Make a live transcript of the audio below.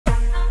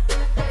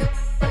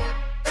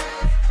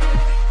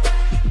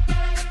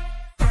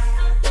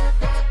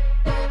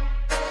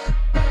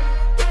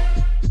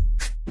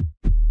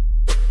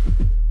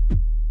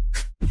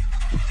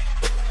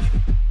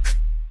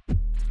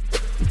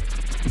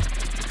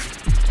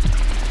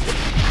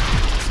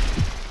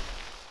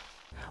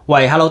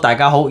喂 ，Hello， 大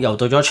家好，又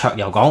到咗桌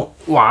遊講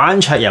玩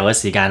桌遊嘅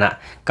時間啦。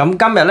咁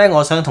今日咧，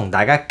我想同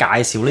大家介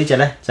紹呢隻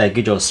咧就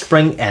係叫做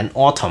Spring and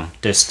Autumn: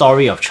 The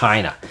Story of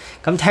China。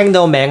咁聽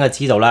到名就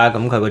知道啦，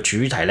咁佢個主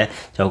題咧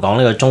就講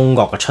呢個中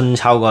國嘅春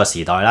秋嗰個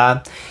時代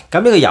啦。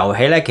咁呢個遊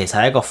戲咧其實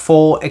係一個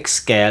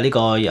 4X 嘅呢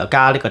個又加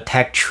呢個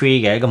Tech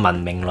Tree 嘅一個文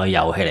明類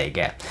遊戲嚟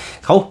嘅。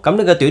好，咁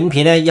呢個短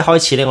片咧一開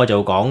始咧我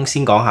就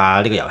先講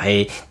下呢個遊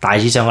戲大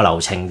致上嘅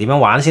流程點樣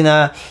玩先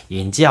啦。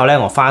然之後咧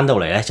我翻到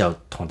嚟咧就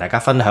同大家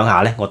分享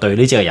下咧我對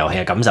呢隻嘅遊戲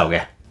嘅感受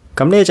嘅。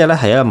咁呢一隻咧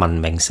係一個文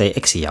明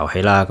 4X 遊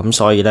戲啦，咁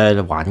所以咧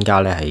玩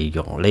家咧係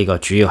用呢個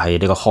主要係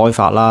呢個開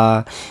發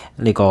啦，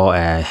呢個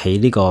起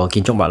呢個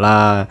建築物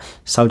啦，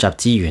收集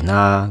資源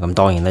啦，咁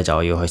當然咧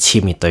就要去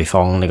殲滅對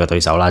方呢個對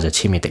手啦，就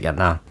殲滅敵人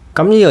啦。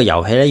咁呢個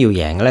遊戲咧要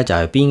贏嘅咧就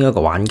係邊一個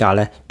玩家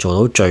咧做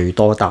到最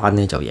多單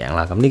咧就贏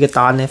啦。咁呢個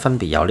單咧分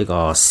別有呢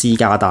個私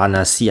家單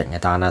啦、私人嘅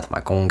單啦同埋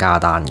公家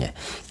單嘅。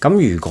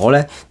咁如果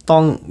咧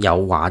當有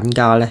玩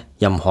家咧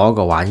任何一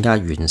個玩家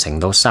完成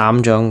到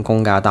3張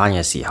公家單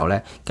嘅時候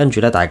咧，跟住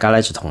咧大家咧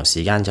就同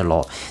時間就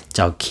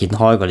掀開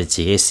佢哋自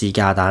己私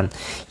家單，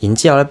然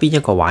之後咧邊一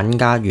個玩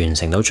家完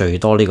成到最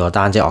多呢個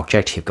單即係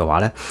objective 嘅話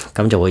咧，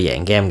咁就會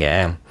贏 game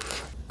嘅。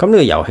咁呢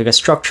個遊戲嘅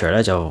structure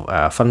咧就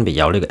分別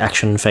有呢個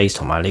action phase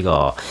同埋呢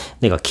個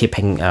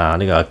keeping 呢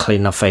個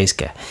clean up phase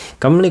嘅。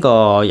咁呢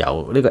個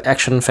由呢個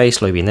action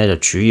phase 裏邊咧就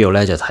主要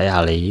咧就睇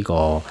下你呢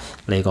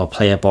個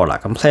player board 啦。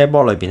咁 player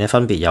board 裏邊咧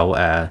分別有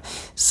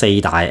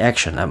4大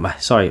action 啊，唔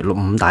係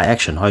 5大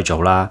action 可以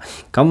做啦。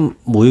咁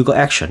每個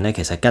action 咧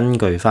其實根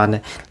據翻咧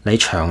你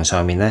場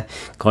上面咧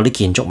嗰啲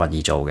建築物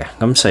而做嘅。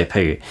咁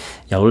譬如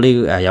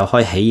有有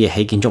可以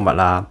起建築物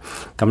啦。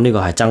咁呢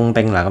個係增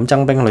兵啦。咁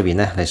增兵裏邊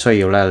咧你需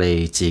要咧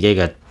你自己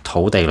嘅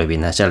土地裏邊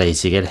咧，即係你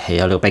自己起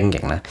咗呢個兵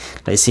營咧，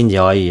你先至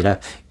可以咧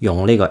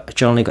用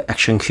將呢個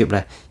action cube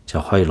咧就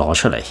可以攞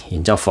出嚟，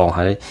然之後放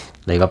喺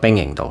你個兵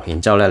營度，然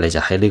之後咧你就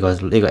喺呢個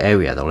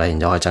area 度咧，然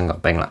之後可以增強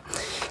兵啦。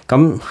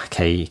咁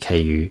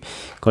其餘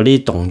嗰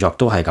啲動作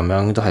都係咁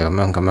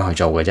樣去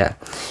做嘅啫。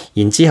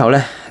然之後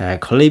咧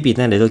佢呢邊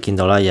咧你都見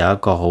到啦，有一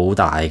個好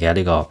大嘅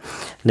呢個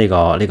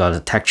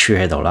tech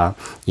tree 喺度啦。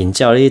然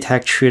之後呢啲 tech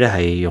tree 咧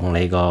係用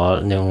你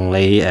嗰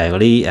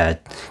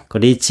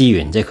啲資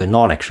源，即係佢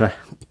knowledge 咧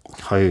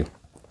去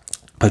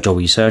做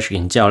research，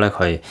 然之後咧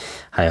佢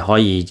係可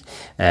以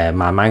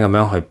慢慢咁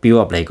樣去 build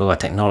up 你嗰個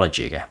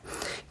technology 嘅。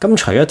咁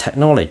除咗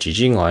technology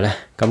之外咧，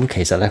咁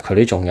其實咧佢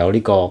都仲有呢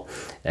個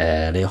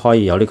你可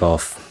以有呢個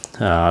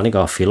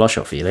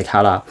philosophy 呢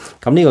卡啦。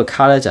咁呢個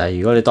卡咧就係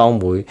如果你當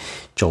會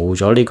做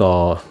咗呢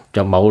個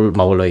有某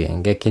類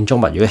型嘅建築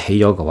物，如果起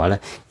咗嘅話咧，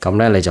咁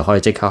咧你就可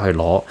以即刻去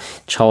攞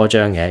初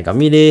章嘅。咁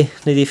呢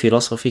啲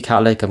philosophy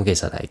卡咧，咁其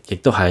實係亦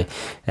都係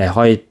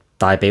可以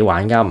帶俾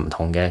玩家唔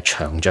同嘅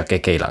長着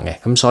嘅技能嘅。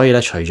咁所以咧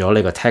除咗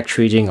呢個 tech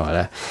tree 之外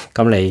咧，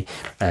咁你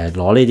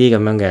攞呢啲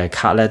咁樣嘅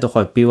卡咧都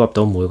可以 build up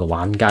到每個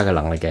玩家嘅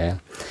能力嘅。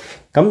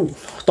咁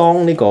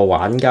當呢個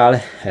玩家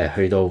咧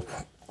去到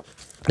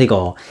呢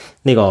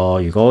個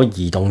如果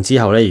移動之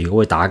後咧，如果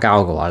會打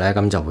交嘅話咧，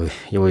咁就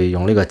會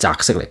用呢個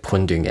擲色嚟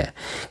判斷嘅。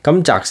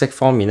咁擲色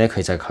方面咧，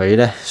其實佢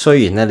咧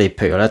雖然咧你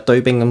譬如咧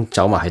堆兵咁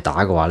走埋去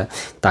打嘅話咧，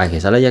但係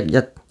其實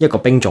咧一個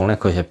兵種咧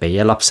佢係俾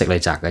一粒色你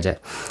擲嘅啫。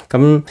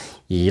咁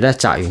而咧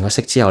擲完個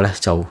色之後咧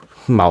就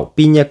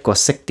邊一個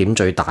色點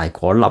最大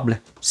嗰粒咧，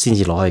先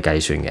至攞去計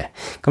算嘅。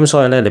咁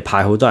所以咧，你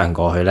派好多人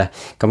過去咧，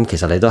咁其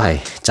實你都係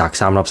擲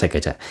3粒色嘅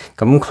啫。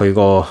咁佢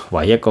個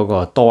唯一嗰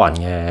個多人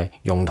嘅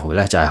用途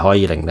咧，就係可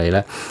以令你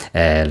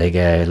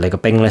咧，你個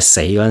兵咧死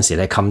嗰陣時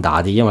咧襟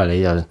打啲，因為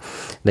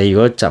你如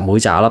果每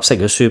擲一粒色，如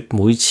果輸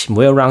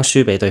每一 round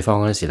輸俾對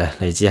方嗰陣時咧，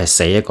你只係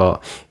死一個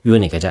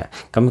unit 嘅啫。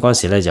咁嗰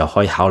陣時咧就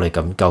可以考慮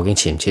咁究竟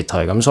撤唔撤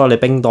退。咁所以你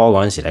兵多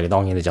嗰陣時咧，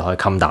當然你就可以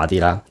襟打啲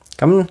啦。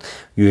咁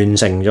完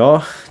成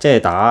咗即係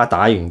打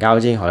完交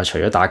之外，除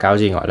咗打交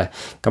之外咧，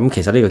咁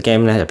其實呢個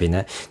game 咧入邊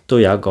咧都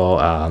有一個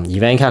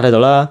event card 喺度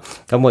啦。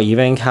咁個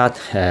event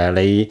card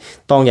你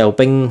當有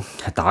兵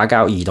打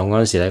交移動嗰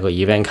陣時咧，個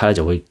event card 咧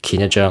就會掀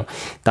一張。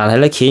但係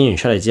咧掀完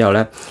出嚟之後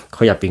咧，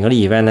佢入邊嗰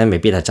啲 event 咧未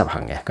必係執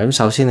行嘅。咁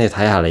首先你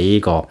睇下你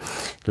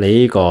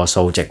呢個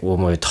數值會唔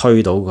會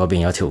推到嗰邊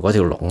有條龍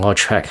嗰個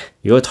track。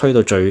如果推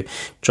到最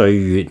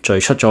遠最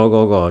出咗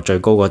嗰個最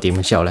高個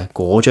點之後咧，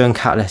嗰張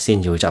卡咧先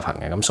至會執行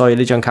嘅。咁所以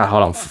呢張卡可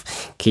能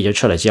揭咗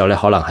出嚟之後咧，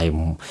可能係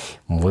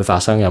唔會發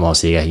生任何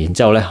事嘅。然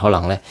之後咧，可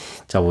能咧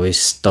就會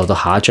到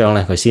下一張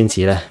咧，佢先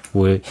至咧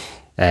會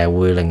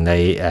令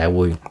你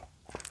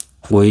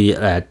會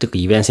啲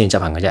event 先執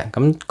行嘅啫。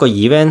咁個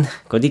event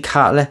嗰啲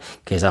卡咧，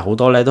其實好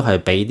多咧都係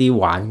俾啲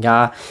玩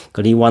家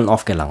嗰啲 one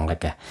off 嘅能力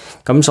嘅。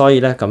咁所以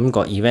咧，咁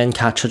個 event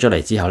卡出咗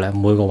嚟之後咧，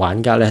每個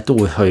玩家咧都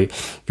會去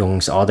用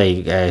我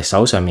哋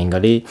手上面嗰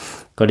啲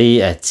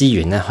資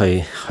源咧，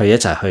去一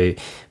齊去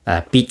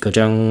bid 嗰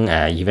張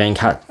event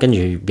卡，跟住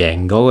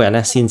贏嗰個人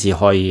咧先至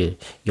可以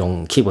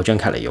用 keep 嗰張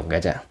卡嚟用嘅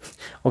啫。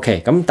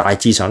OK， 咁大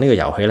致上呢個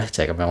遊戲咧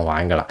就係咁樣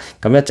玩噶啦。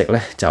咁一直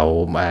咧就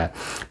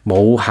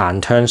冇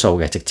限 turn 數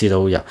嘅，直至到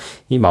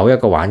某一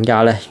個玩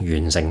家咧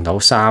完成到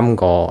3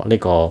個呢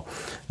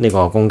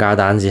個公家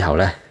單之後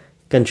咧，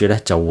跟住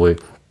咧就會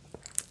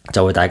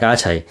就會大家一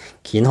齊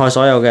掀開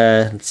所有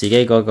嘅自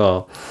己嗰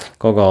個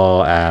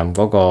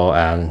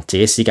自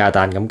己私家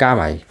單，咁加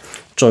埋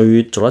做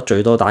得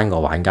最多單個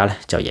玩家咧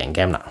就贏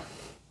game 啦。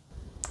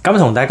咁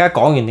同大家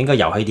講完呢個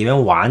遊戲點樣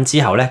玩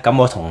之後咧，咁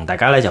我同大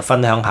家咧就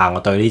分享下我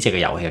對呢隻嘅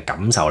遊戲嘅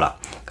感受啦。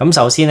咁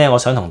首先咧，我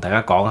想同大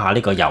家講下呢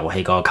個遊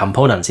戲個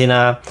component 先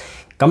啦。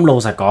咁老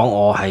實講，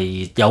我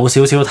係有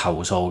少少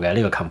投訴嘅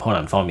呢個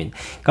component 方面。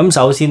咁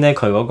首先咧，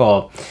佢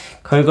嗰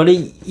啲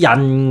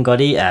印嗰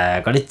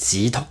啲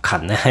紙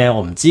token 咧，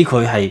我唔知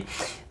佢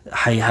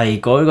係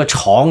嗰個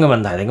廠嘅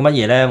問題定乜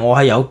嘢咧？我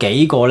係有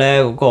幾個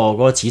咧嗰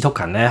個紙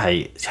token 咧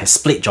係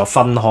split 咗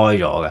分開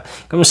咗嘅。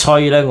咁所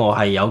以咧，我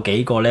係有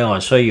幾個咧，我係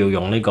需要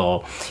用呢個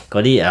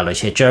嗰啲類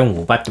似係漿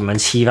糊筆咁樣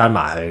黐翻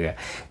埋去嘅。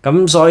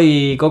咁所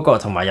以嗰個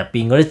同埋入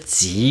邊嗰啲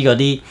紙嗰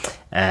啲。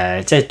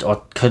即係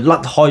佢甩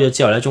開咗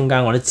之後咧，中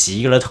間嗰啲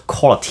紙嗰啲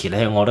quality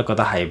咧，我都覺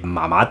得係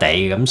麻麻地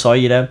嘅，咁所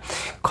以咧，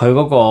佢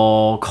嗰個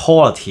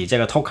quality 即係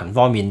個 token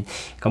方面，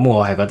咁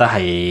我係覺得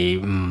係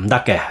唔得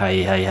嘅，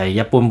係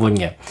一般般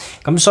嘅。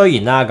咁雖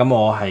然啦，咁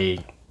我係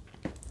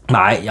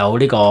買有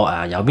呢個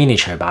有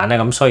miniature 版咧，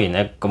咁雖然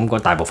咧，咁個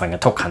大部分嘅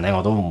token 咧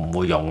我都唔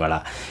會用噶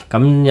啦。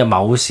咁有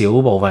某少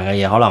部分嘅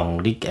嘢，可能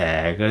啲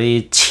嗰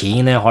啲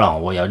錢咧，可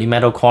能會有啲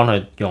metal coin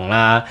去用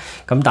啦。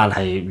咁但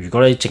係如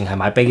果你淨係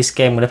買 base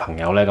game 嗰啲朋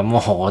友咧，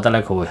咁我覺得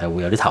咧佢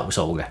會有啲投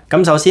訴嘅。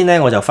咁首先咧，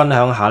我就分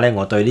享下咧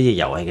我對呢隻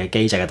遊戲嘅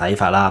機制嘅睇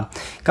法啦。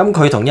咁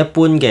佢同一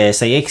般嘅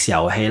 4X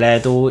遊戲咧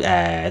都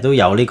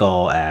有呢個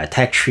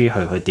tech tree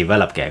去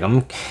develop 嘅。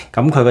咁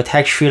佢個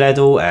tech tree 咧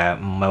都唔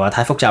係話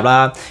太複雜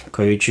啦。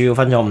佢主要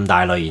分咗5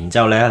大類，然之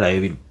後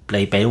咧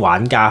你俾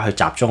玩家去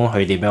集中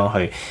去點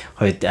樣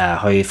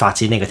去發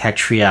展你個 tech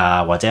tree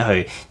啊，或者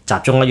去集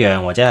中一樣，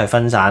或者係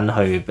分散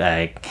去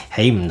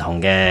起唔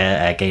同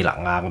嘅技能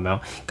啊咁樣，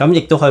咁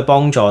亦都可以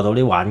幫助到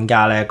啲玩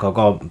家咧嗰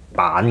個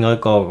版嗰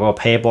個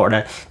pair board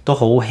咧都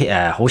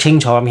好清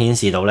楚咁顯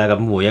示到咧咁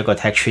每一個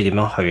tech tree 點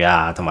樣去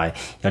啊，同埋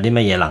有啲乜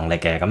嘢能力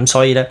嘅，咁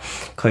所以咧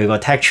佢個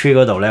tech tree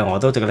嗰度咧我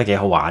都覺得幾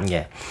好玩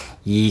嘅。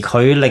而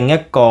佢另一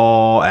個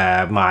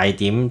賣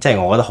點，即係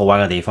我覺得好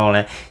玩嘅地方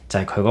咧，就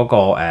係佢嗰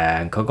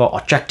個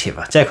objective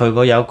啊，即係佢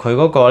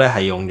嗰個咧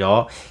係用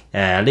咗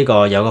呢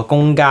個有個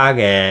公家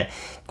嘅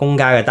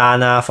單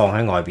啦，放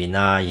喺外邊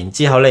啦，然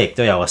之後咧亦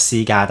都有個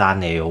私家單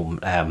你要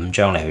5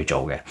張你去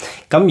做嘅。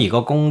咁而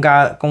個公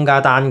家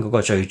單嗰個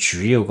最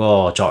主要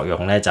嗰個作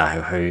用咧，就係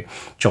去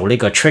做呢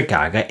個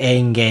trigger 嘅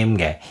end game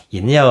嘅。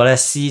然之後咧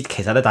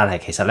其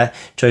實咧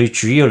最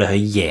主要你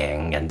去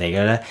贏人哋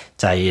嘅咧，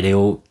就係你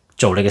要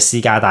做你嘅私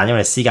家單，因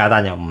為私家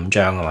單有5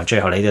張㗎嘛，最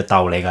後你都要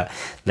鬥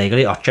你嗰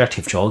啲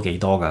objective 做咗幾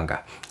多㗎。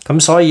咁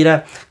所以咧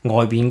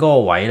外邊嗰個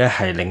位咧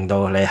係令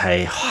到你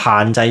係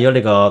限制咗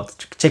你個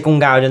即係公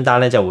家嗰張單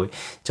咧就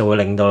會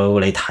令到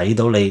你睇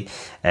到你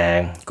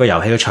個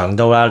遊戲嘅長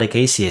度啦，你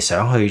幾時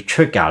想去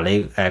trigger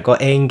你個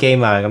end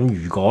game 啊。咁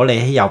如果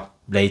你入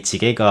你自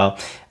己個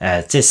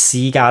即係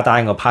私家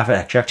單個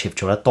private objective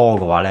做得多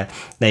嘅話咧，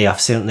你有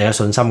信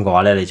心嘅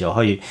話咧，你就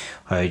可以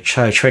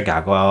出去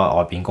trigger 個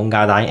外邊公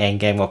家單 end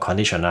game 個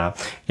condition 啦。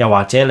又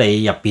或者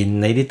你入邊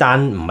你啲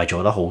單唔係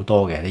做得好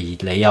多嘅，而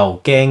你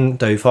又驚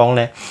對方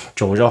咧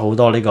做咗好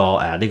多呢個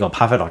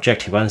private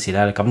objective 嗰陣時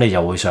咧，咁你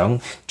就會想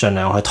盡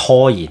量去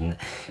拖延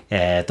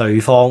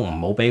對方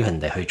唔好俾佢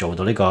哋去做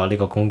到呢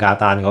個公家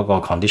單嗰個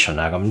condition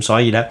啊。咁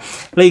所以咧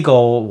呢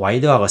個位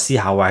都有個思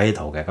考位喺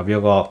度嘅。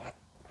咁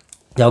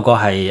有個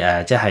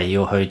係即係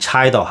要去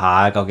猜度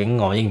下究竟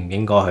我應唔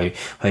應該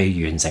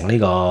去完成呢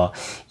個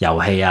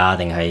遊戲啊，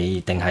定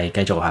係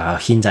繼續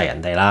牽制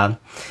人哋啦。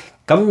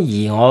咁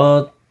而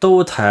我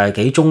都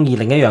幾中意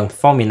另一樣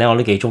方面咧，我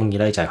都幾中意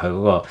咧，就係佢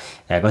嗰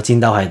個戰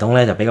鬥系統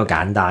咧就比較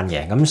簡單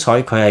嘅。咁所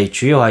以佢係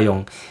主要係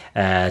用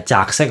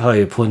擲色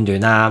去判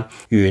斷啦。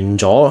完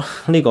咗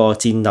呢個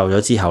戰鬥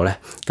咗之後咧，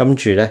跟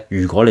住咧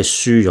如果你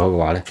輸咗嘅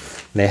話咧，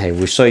你係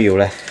會需要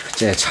咧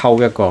即係抽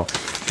一個呢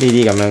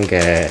啲咁樣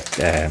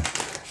嘅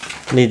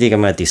呢啲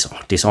咁嘅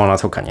dishonor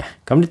token 嘅。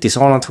咁啲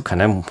dishonor token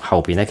咧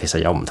後邊咧其實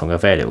有唔同嘅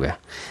value 嘅。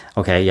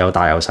OK， 有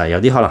大有細，有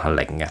啲可能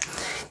係0嘅。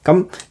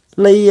咁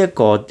呢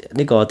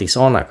個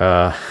dishonor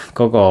嘅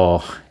嗰個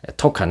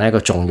token 咧個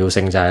重要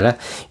性就係咧，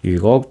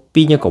如果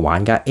邊一個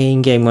玩家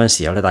end game 嗰陣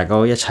時候咧，大家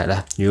一齊咧，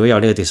如果有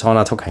呢個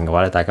dishonor token 嘅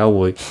話咧，大家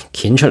會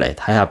掀出嚟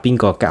睇下邊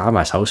個加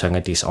埋手上嘅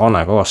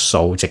dishonor 嗰個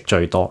數值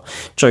最多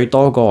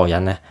嗰個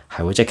人咧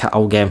係會即刻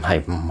out game，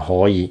 係唔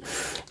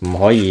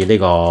可以呢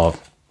個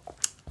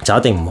就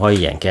一定唔可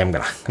以贏 game 噶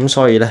啦。咁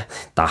所以咧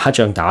打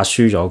仗打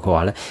輸咗嘅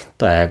話咧，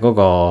嗰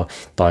個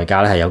代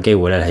價咧係有機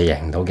會咧係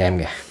贏唔到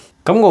game 嘅。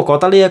咁我覺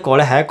得呢一個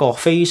咧係一個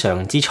非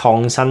常之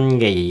創新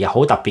嘅而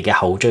好特別嘅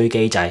後追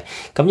機制。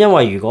咁因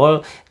為如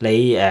果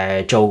你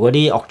做嗰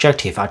啲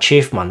objective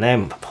achievement 咧，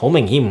好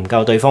明顯唔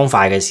夠對方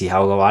快嘅時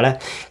候嘅話咧，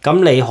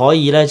咁你可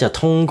以咧就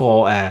通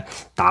過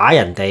打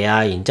人哋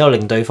啊，然之後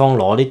令對方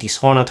攞啲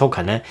dishonor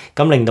token 咧，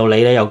咁令到你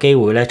咧有機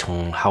會咧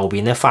從後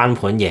邊咧翻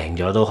盤贏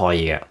咗都可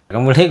以嘅。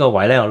咁呢個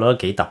位咧我覺得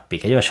幾特別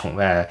嘅，因為從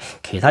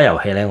其他遊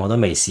戲咧我都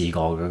未試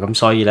過嘅。咁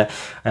所以咧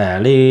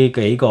呢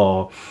幾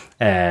個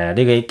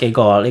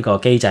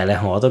機制咧，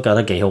我都覺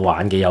得幾好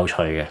玩、幾有趣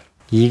嘅。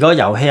而個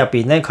遊戲入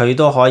邊咧，佢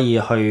都可以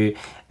去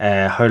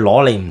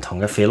攞你唔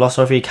同嘅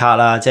philosophy card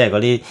啦，即係嗰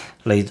啲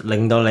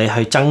令到你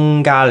去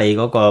增加你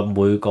嗰個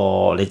每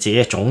個你自己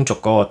嘅種族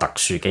嗰個特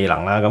殊技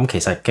能啦。咁其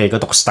實嘅個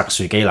特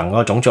殊技能嗰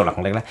個種族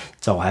能力咧，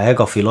就喺一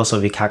個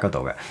philosophy card 嗰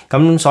度嘅。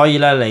咁所以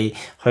咧，你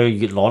去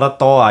越攞得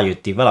多啊，越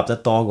develop 得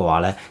多嘅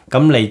話咧，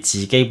咁你自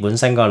己本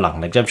身個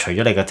能力即係除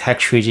咗你嘅 tech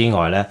tree 之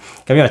外咧，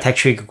咁因為 tech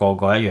tree 個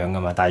個一樣噶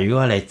嘛，但係如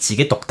果係你自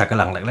己獨特嘅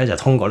能力咧，就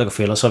通過呢個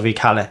philosophy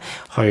card 咧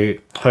去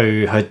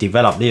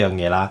develop 呢樣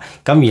嘢啦。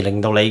咁而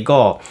令到你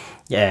嗰個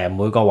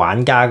每個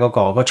玩家嗰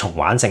個重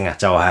玩性啊，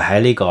就係喺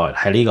呢個入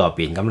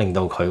邊，咁令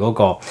到佢嗰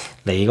個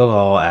你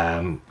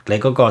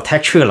嗰個 tech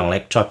tree 嘅能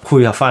力，再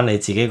配合翻你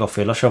自己個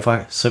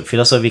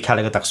philosophy card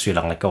呢個特殊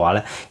能力嘅話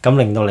咧，咁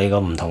令到你個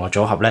唔同嘅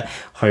組合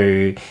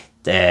咧，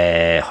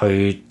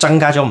去增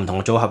加咗唔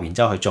同嘅組合，然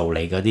之後去做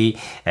你嗰啲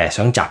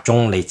想集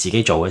中你自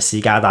己做嘅私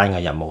家單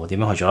嘅任務，點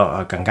樣去做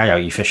得更加有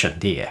efficient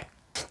啲嘅。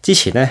之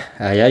前咧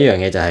有一樣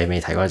嘢就係未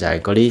提過，就係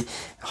嗰啲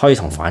可以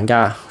同玩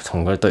家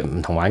同佢對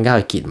唔同玩家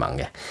去結盟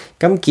嘅。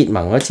咁結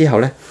盟咗之後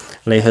咧，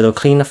你去到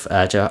clean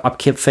up 仲有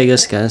upkeep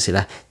phase 嗰陣時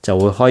咧，就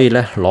會可以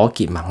咧攞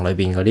結盟裏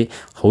邊嗰啲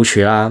好處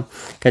啦，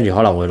跟住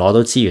可能會攞到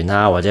資源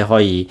啦，或者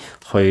可以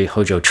去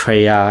做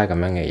trade 啊咁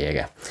樣嘅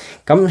嘢嘅。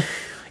咁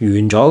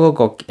完咗嗰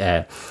個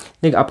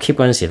呢個 upkeep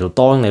嗰陣時，到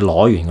當你攞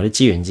完嗰啲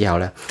資源之後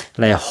咧，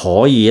你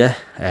係可以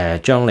咧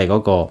將你嗰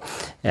個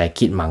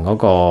結盟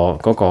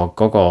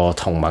嗰個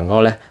同盟嗰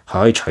個咧係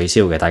可以取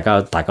消嘅，大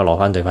家攞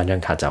翻對翻張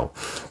卡走。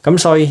咁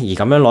所以而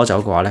咁樣攞走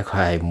嘅話咧，佢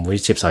係唔會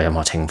接受任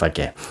何懲罰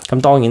嘅。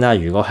咁當然啦，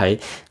如果喺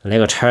你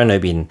個 turn 裏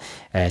邊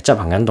執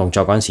行緊動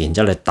作嗰陣時，然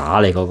之後你打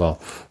你嗰個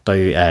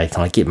對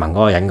同你結盟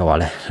嗰個人嘅話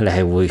咧，你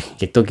係會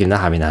亦都見得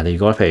下面啊。你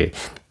如果譬如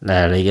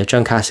你嘅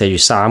張卡寫住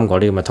3個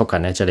呢咁嘅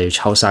token 咧，即係你要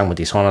抽3個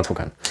dishonor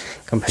token。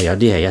咁譬如有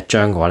啲係一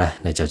張嘅話咧，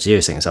你就只要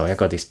承受抽一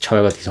個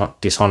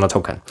dishonor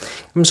token。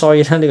咁所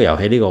以咧呢個遊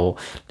戲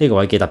呢個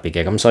位幾特別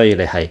嘅。咁所以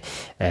你係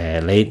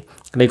你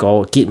呢個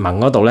結盟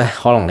嗰度咧，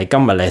可能你今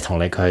日你同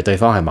佢對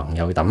方係盟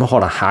友，咁可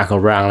能下個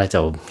round 咧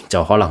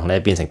就可能咧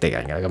變成敵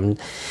人嘅。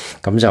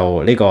咁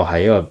就呢個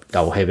係一個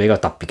遊戲比較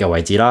特別嘅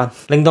位置啦，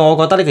令到我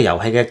覺得呢個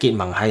遊戲嘅結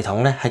盟系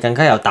統咧係更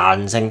加有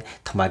彈性，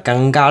同埋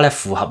更加咧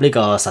符合呢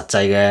個實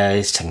際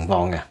嘅情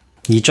況嘅。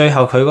而最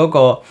後佢嗰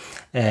個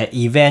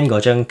event 嗰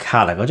張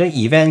卡啊，嗰張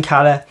event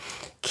卡咧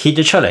揭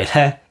咗出嚟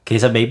咧，其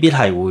實未必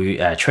係會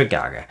trigger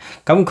嘅。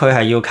咁佢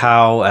係要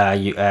靠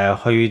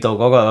去到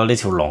嗰個呢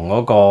條龍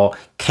嗰個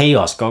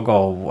chaos 嗰個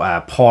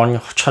point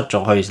出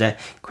咗去咧，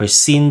佢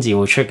先至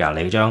會 trigger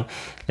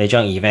你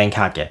張 event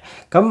卡嘅。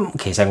咁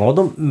其實我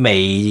都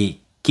未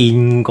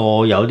見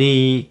過有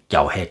啲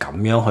遊戲咁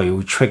樣去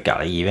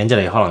trigger 你 event，即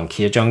係你可能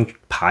揭咗張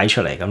牌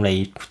出嚟，咁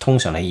你通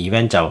常你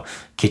event 就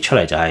揭出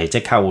嚟就係即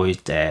刻會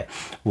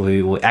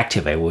會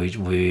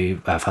activate 會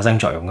發生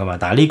作用噶嘛。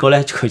但係呢個咧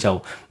佢就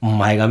唔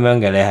係咁樣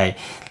嘅，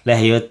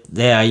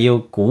你係要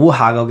估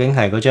下究竟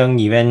係嗰張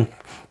event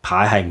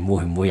牌係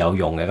會唔會有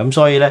用嘅。咁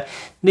所以咧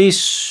呢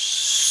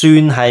算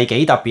係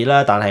幾特別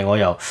啦，但係我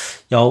又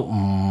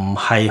唔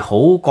係好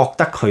覺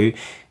得佢。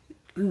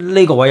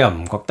呢個位又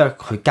唔覺得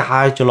佢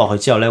加咗落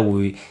去之後咧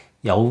會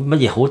有乜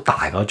嘢好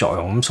大個作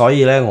用，咁所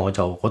以咧我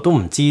都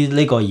唔知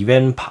呢個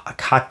event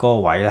card 嗰個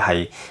位咧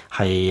係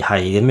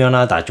點樣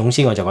啦。但係總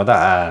之我就覺得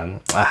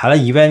係啦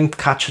event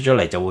card 出咗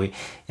嚟就會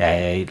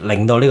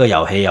令到呢個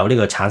遊戲有呢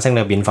個產生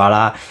呢個變化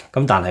啦。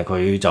咁但係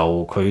佢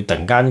突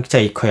然間即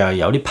係佢又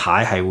有啲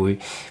牌係會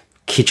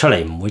揭出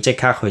嚟，唔會即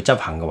刻去執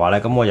行嘅話咧，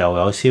咁我又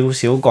有少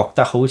少覺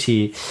得好似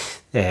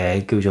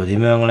叫做點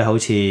樣咧，好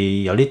似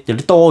有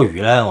啲多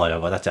餘咧，我就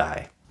覺得就係。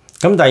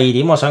咁第二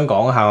點我想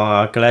講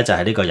下嘅咧就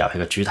係呢個遊戲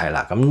嘅主題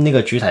啦。咁呢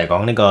個主題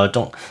講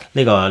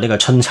呢個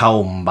春秋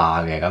五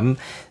霸嘅。咁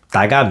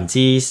大家唔知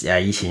以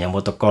前有冇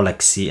讀過歷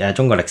史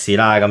中國歷史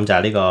啦？咁就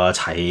係呢個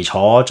齊楚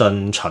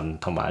晉秦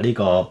同埋呢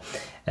個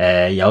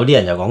有啲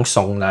人就講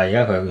宋啦，而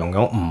家佢用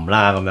咗吳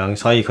啦咁樣，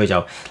所以佢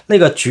就呢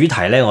個主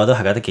題咧我都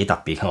係覺得幾特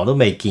別，我都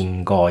未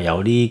見過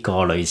有呢個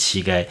類似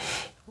嘅。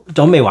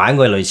都未玩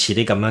過類似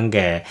啲咁樣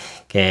嘅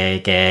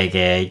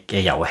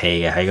遊戲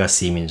嘅喺個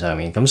市面上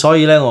面，咁所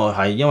以咧我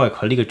係因為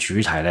佢呢個主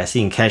題咧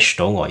先 catch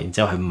到我，然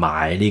之後去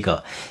買呢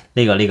個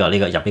入呢個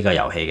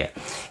遊戲嘅。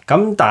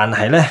咁但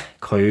係咧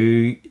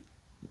佢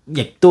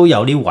亦都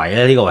有啲位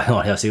咧，呢個位我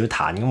有少少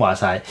彈咁話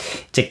晒，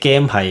隻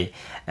game 係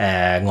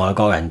外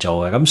國人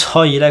做嘅，咁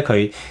所以咧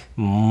佢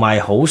唔係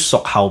好熟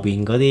後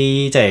邊嗰啲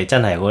即係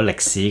真係嗰啲歷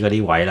史嗰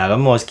啲位啦。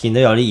咁我見到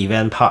有啲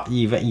event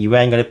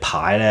嗰啲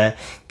牌咧。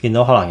見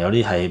到可能有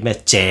啲係咩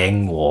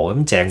鄭和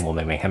咁，鄭和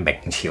明明係明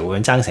朝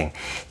嘅，爭成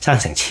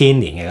1000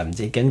年嘅咁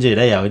知，跟住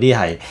咧有啲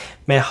係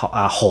咩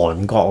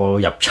韓國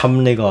入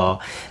侵呢個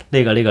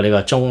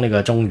中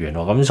原喎，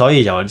咁所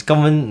以就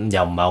根本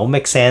又唔係好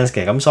make sense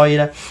嘅，咁所以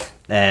咧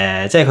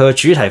即係佢個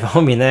主題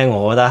方面咧，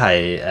我覺得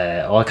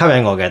係我吸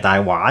引我嘅，但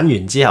係玩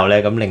完之後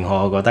咧，咁令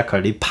我覺得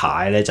佢啲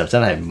牌咧就真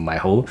係唔係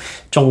好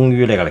忠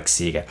於呢個歷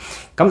史嘅。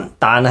咁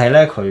但係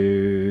咧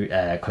佢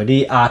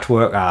啲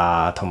artwork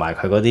啊，同埋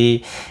佢嗰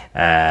啲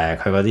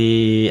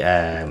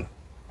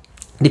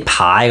啲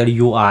牌嗰啲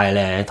UI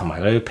咧，同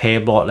埋嗰啲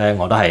pair board 咧，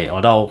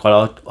我都覺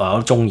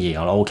得中意，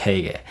我都 OK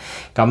嘅。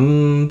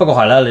咁不過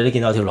係啦，你都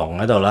見到有條龍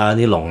喺度啦，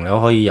啲龍你都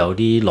可以有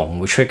啲龍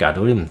會 trigger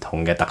到啲唔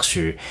同嘅特殊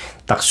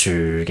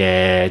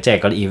嘅即係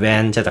嗰啲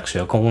event， 即係特殊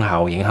嘅功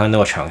效，影響到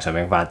個場上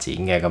面發展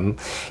嘅。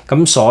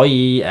咁所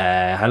以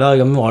係咯，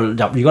咁我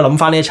如果諗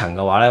翻呢一層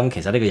嘅話咧，咁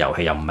其實呢個遊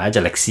戲又唔係一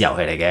隻歷史遊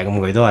戲嚟嘅，咁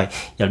佢都係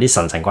有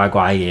啲神怪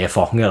怪嘅嘢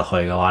放咗落去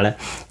嘅話咧，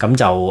咁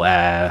就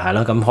係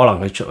咯，咁可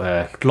能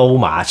佢撈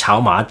埋炒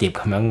埋一碟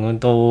咁樣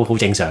都好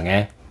正常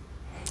嘅。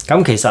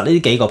咁其實呢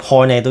幾個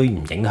point 咧都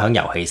唔影響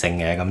遊戲性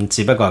嘅，咁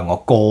只不過係我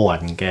個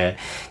人嘅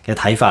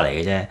睇法嚟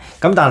嘅啫。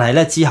咁但係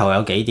咧之後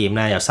有幾點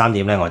咧，有3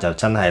點咧，我就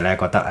真係咧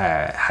覺得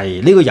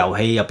係呢個遊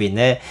戲入邊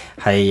咧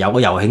係有個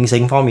遊戲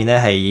性方面咧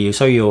係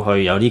需要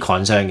去有啲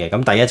concern 嘅。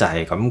咁第一就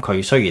係咁，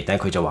佢雖然咧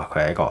佢就話佢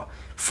係一個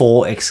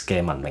 4X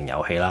嘅文明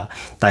遊戲啦，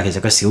但係其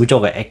實佢少咗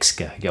個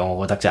X 嘅，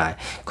我覺得就係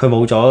佢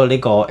冇咗呢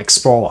個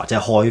Explorer 即係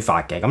開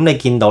發嘅。咁你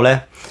見到咧，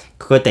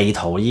佢個地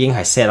圖已經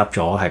係 set up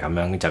咗係咁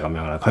樣就咁樣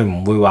啦，佢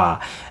唔會話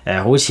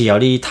好似有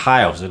啲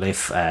tiles 你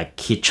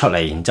揭出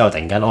嚟，然之後突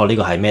然間呢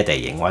個係咩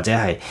地形，或者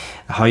係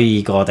可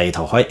以個地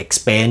圖可以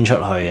expand 出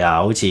去啊，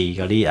好似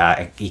嗰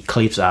啲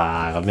eclipse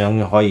啊咁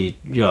樣可以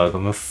呢個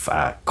咁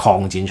樣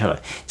擴展出嚟，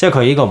即係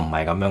佢呢個唔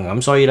係咁樣嘅。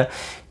咁所以咧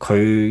佢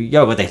因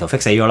為個地圖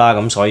fix 死咗啦，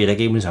咁所以咧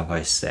基本上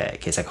佢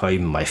其實佢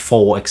唔係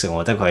 4X，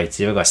 我覺得佢係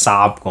只不過係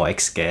3個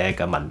X 嘅一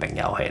個文明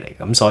遊戲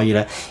嚟，咁所以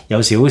咧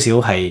有少少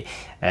係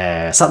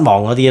失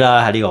望嗰啲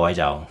啦喺呢個位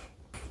就。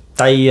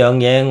第二樣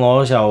嘢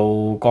我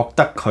就覺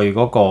得佢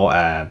嗰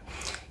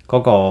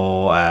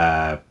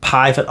個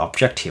private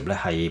objective 咧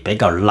係比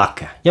較 luck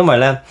嘅，因為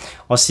咧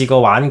我試過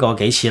玩過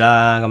幾次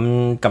啦，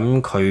咁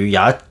佢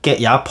有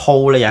一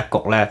鋪咧有一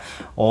局咧，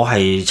我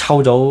係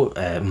抽咗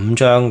5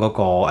張嗰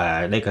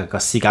個個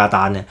私家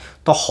單咧，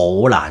都好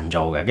難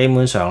做嘅。基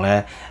本上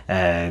咧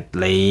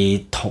你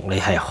一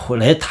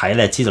睇你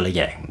就知道你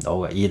贏唔到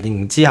嘅。而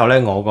然之後咧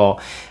我個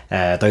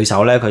對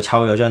手咧佢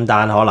抽咗張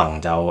單，可能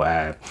就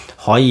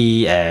可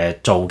以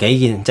做幾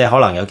件，即係可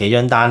能有幾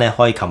張單咧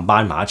可以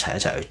combine 埋一齊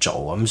去做。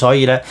咁所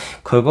以咧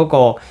佢嗰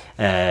個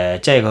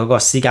即係佢個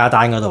私家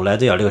單嗰度咧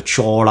都有呢個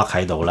draw luck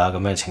喺度啦，咁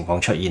嘅情況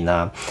出現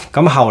啦。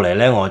咁後嚟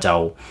咧我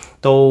就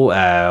都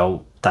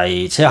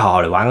即係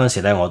後嚟玩嗰陣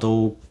時咧，我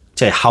都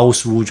即係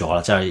house rule 咗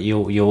啦，即係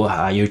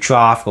要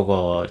draft 嗰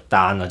個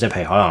單啦。即係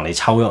譬如可能你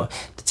抽咗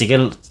自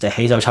己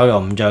起手抽咗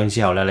5張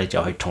之後咧，你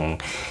就去同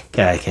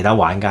其他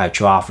玩家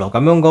去 draft 咯。咁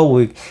樣應該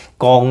會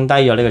降低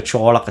咗呢個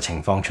draw luck 嘅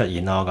情況出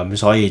現咯。咁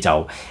所以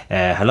就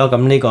係咯，咁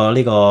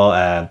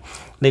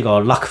呢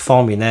個 luck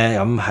方面咧，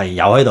咁係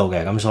有喺度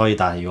嘅，咁所以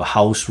但係要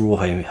house rule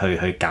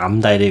去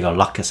減低呢個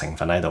luck 嘅成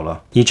分喺度咯。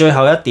而最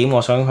後一點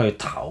我想去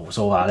投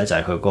訴下咧，就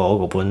係佢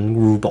嗰本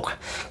rulebook，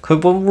 佢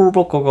本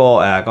rulebook 嗰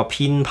個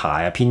編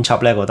排啊編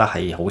輯咧，覺得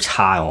係好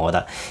差。我覺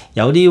得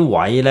有啲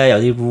位咧，有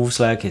啲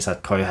rules 咧，其實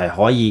佢係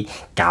可以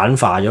簡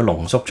化咗、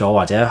濃縮咗，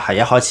或者係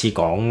一開始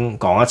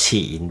講一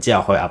次，然之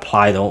後去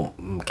apply 到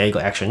幾個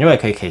action， 因為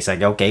佢其實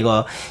有幾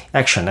個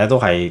action 咧都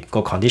係個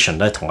condition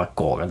都係同一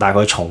個嘅，但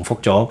係佢重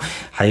複咗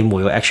喺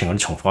每個 action 嗰啲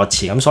重複一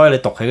次，咁所以你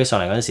讀起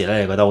上嚟嗰陣時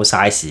咧，你覺得好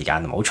嘥時間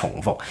同埋好重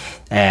複。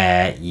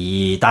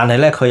但係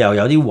咧佢又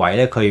有啲位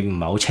咧，佢唔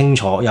係好清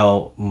楚，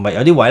又唔係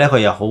有啲位咧，佢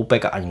又好比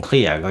較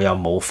unclear，佢又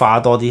冇花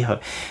多啲去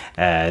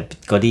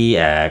嗰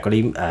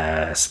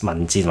啲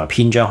文字同埋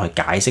篇章去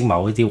解釋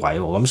某啲位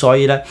喎。咁所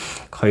以咧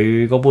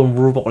佢嗰本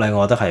rulebook 咧，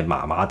我覺得係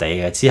麻麻地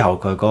嘅。之後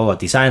佢嗰個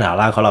designer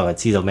啦，可能佢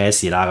知道咩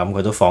事啦，咁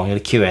佢都放咗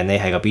啲 Q&A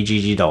喺個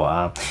BGG 度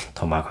啊，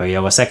同埋佢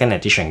有個 second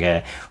edition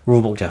嘅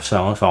rulebook 就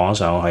放咗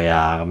上去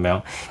啊咁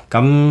樣。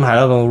咁係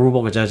咯，個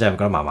rulebook 真係覺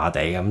得麻麻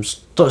地咁。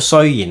都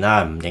雖然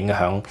啦唔影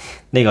響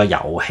呢個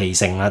遊戲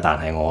性啦，但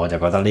係我就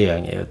覺得呢樣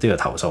嘢都要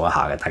投訴一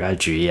下嘅，大家要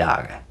注意一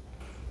下嘅。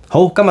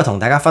好，今日同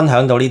大家分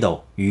享到呢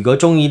度。如果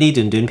中意呢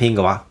段短片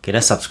嘅話，記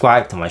得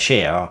subscribe 同埋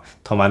share 哦，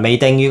同埋未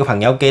訂閱嘅朋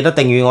友記得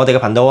訂閱我哋嘅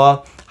頻道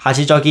哦。下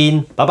次再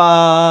見，拜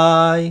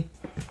拜。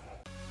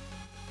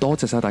多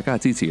謝晒大家嘅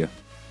支持啊！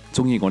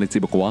中意我哋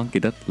節目嘅話，記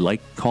得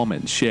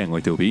like、comment、share 我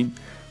哋條片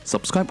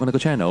 ，subscribe 我哋個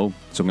channel，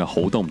 仲有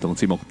好多唔同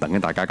節目等緊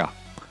大家㗎。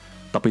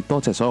特別多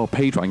謝所有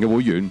Patreon 嘅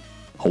會員，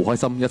好開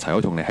心一齊可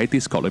以同你喺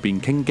Discord 裏邊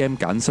傾 game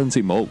揀新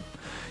節目。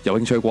有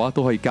興趣嘅話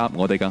都可以加入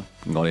我哋㗎。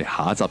我哋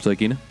下一集再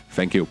見啦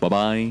 ，thank you，拜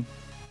拜。